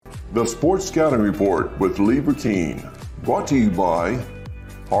The Sports Scouting Report with Lee Burkeen, brought to you by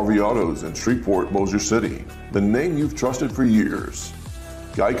Harvey Autos in Shreveport, Bossier City, the name you've trusted for years.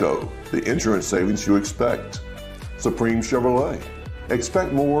 Geico, the insurance savings you expect. Supreme Chevrolet,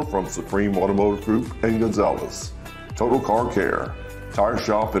 expect more from Supreme Automotive Group and Gonzalez. Total Car Care, tire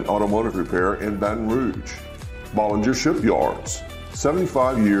shop and automotive repair in Baton Rouge. Bollinger Shipyards,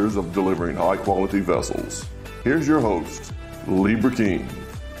 75 years of delivering high-quality vessels. Here's your host, Lee Burkeen.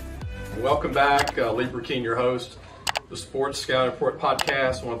 Welcome back. Lee Burkeen, your host, the Sports Scouting Report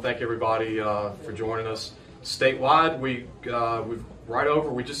podcast. I want to thank everybody for joining us. Statewide, we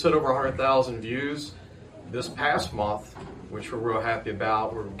just hit over 100,000 views this past month, which we're real happy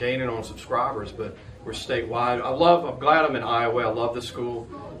about. We're gaining on subscribers, but we're statewide. I'm glad I'm in Iowa. I love this school.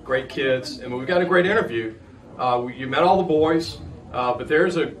 Great kids. And we've got a great interview. You met all the boys, but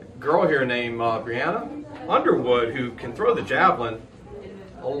there's a girl here named Brianna Underwood who can throw the javelin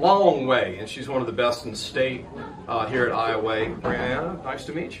a long way, and she's one of the best in the state here at Iowa. Brianna, nice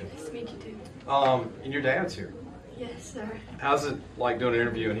to meet you. Nice to meet you too. And your dad's here. Yes, sir. How's it like doing an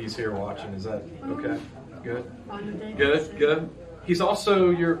interview and he's here watching? Is that okay? Good? Fine. Good. He's also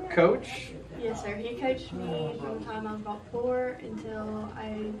your coach? Yes, sir. He coached me from the time I was about 4 until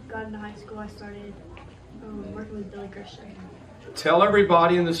I got into high school. I started working with Billy Christian. Tell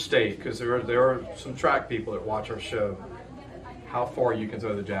everybody in the state, because there are some track people that watch our show, how far you can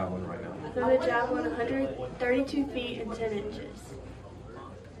throw the javelin right now. I threw the javelin 132 feet and 10 inches.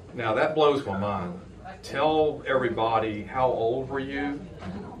 Now that blows my mind. Tell everybody, how old were you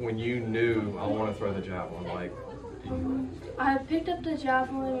when you knew I want to throw the javelin? I picked up the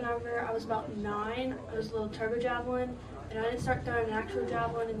javelin whenever I was about 9. It was a little turbo javelin, and I didn't start throwing an actual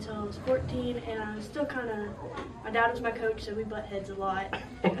javelin until I was 14, and I was still my dad was my coach, so we butt heads a lot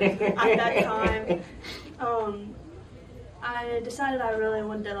at that time. I decided I really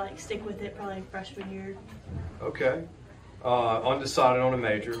wanted to stick with it probably freshman year. Okay. Undecided on a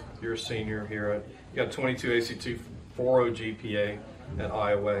major. You're a senior here. You got 22 ACT 4.0 GPA at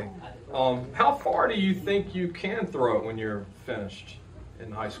Iowa. How far do you think you can throw it when you're finished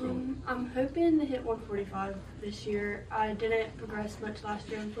in high school? I'm hoping to hit 145 this year. I didn't progress much last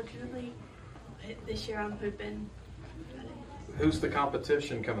year, unfortunately. But this year I'm hoping. Who's the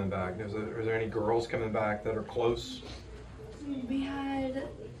competition coming back? Is there any girls coming back that are close? We had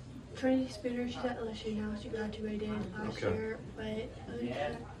Trinity Spooner. She's at LSU now. She graduated last year. But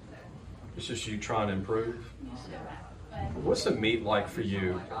it's just you trying to improve? Yes, sir. What's the meet like for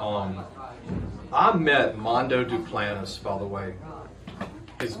you? I met Mondo Duplantis, by the way,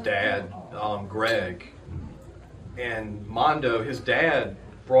 his dad, Greg. And his dad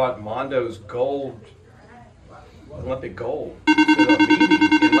brought Mondo's Olympic gold to a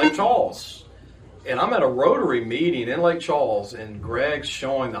meeting in Lake Charles. And I'm at a Rotary meeting in Lake Charles, and Greg's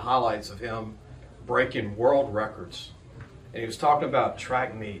showing the highlights of him breaking world records. And he was talking about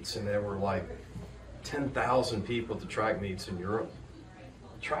track meets, and there were 10,000 people at the track meets in Europe.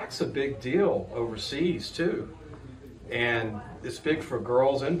 Track's a big deal overseas, too. And it's big for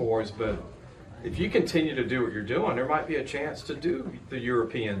girls and boys, but if you continue to do what you're doing, there might be a chance to do the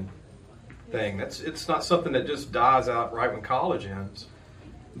European thing. It's not something that just dies out right when college ends.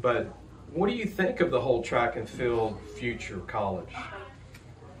 But what do you think of the whole track and field future college?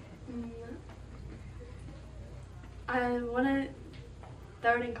 I want to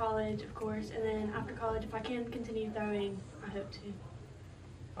throw it in college, of course, and then after college, if I can continue throwing, I hope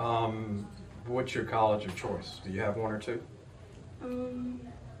to. What's your college of choice? Do you have one or two?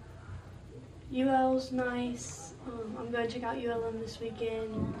 UL's nice. I'm going to check out ULM this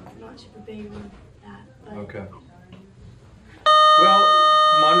weekend. I'm not super big on that. But okay. Well,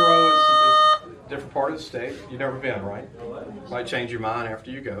 Monroe is a different part of the state. You've never been, right? Might change your mind after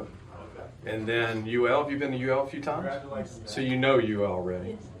you go. And then UL, have you been to UL a few times? So you know UL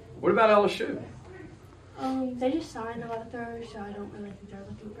already. Yes. What about LSU? They just signed a lot of throwers, so I don't really think they're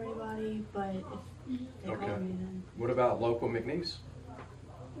looking for anybody, but if they call me, then What about local McNeese?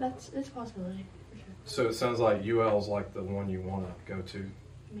 it's a possibility, for sure. So it sounds like UL's like the one you want to go to.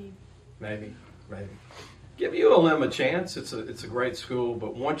 Maybe. Give ULM a chance. It's a great school,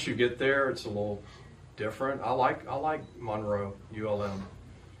 but once you get there, it's a little different. I like Monroe, ULM.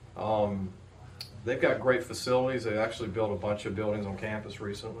 They've got great facilities. They actually built a bunch of buildings on campus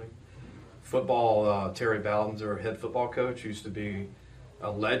recently. Football, Terry Bowden's their head football coach, used to be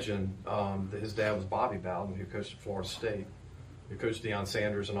a legend. His dad was Bobby Bowden, who coached at Florida State. He coached Deion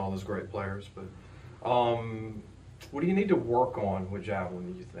Sanders and all those great players. But what do you need to work on with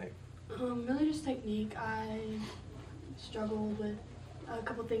javelin, do you think? Really just technique. I struggled with a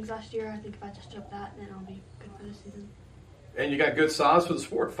couple things last year. I think if I just jump that, then I'll be good for the season. And you got good size for the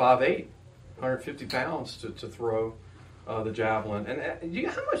sport, 5'8", 150 pounds to throw the javelin. And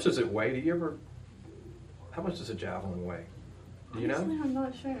how much does it weigh? How much does a javelin weigh? Do you know? Honestly, I'm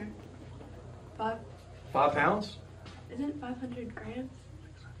not sure. 5 pounds? Isn't it 500 grams?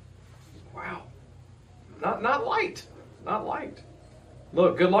 Wow. Not light. Not light.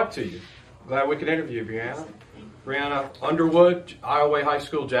 Look, good luck to you. Glad we could interview you, Brianna. Brianna Underwood, Iowa High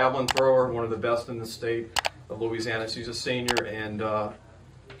School javelin thrower, one of the best in the state of Louisiana. She's a senior, and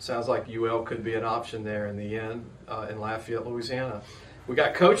sounds like UL could be an option there in the end in Lafayette, Louisiana. We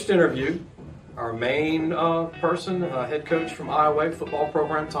got coach to interview. Our main person, head coach from Iowa football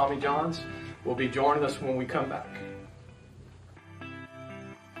program, Tommy Johns, will be joining us when we come back.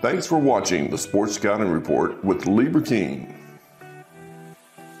 Thanks for watching the Sports Scouting Report with Lieber King.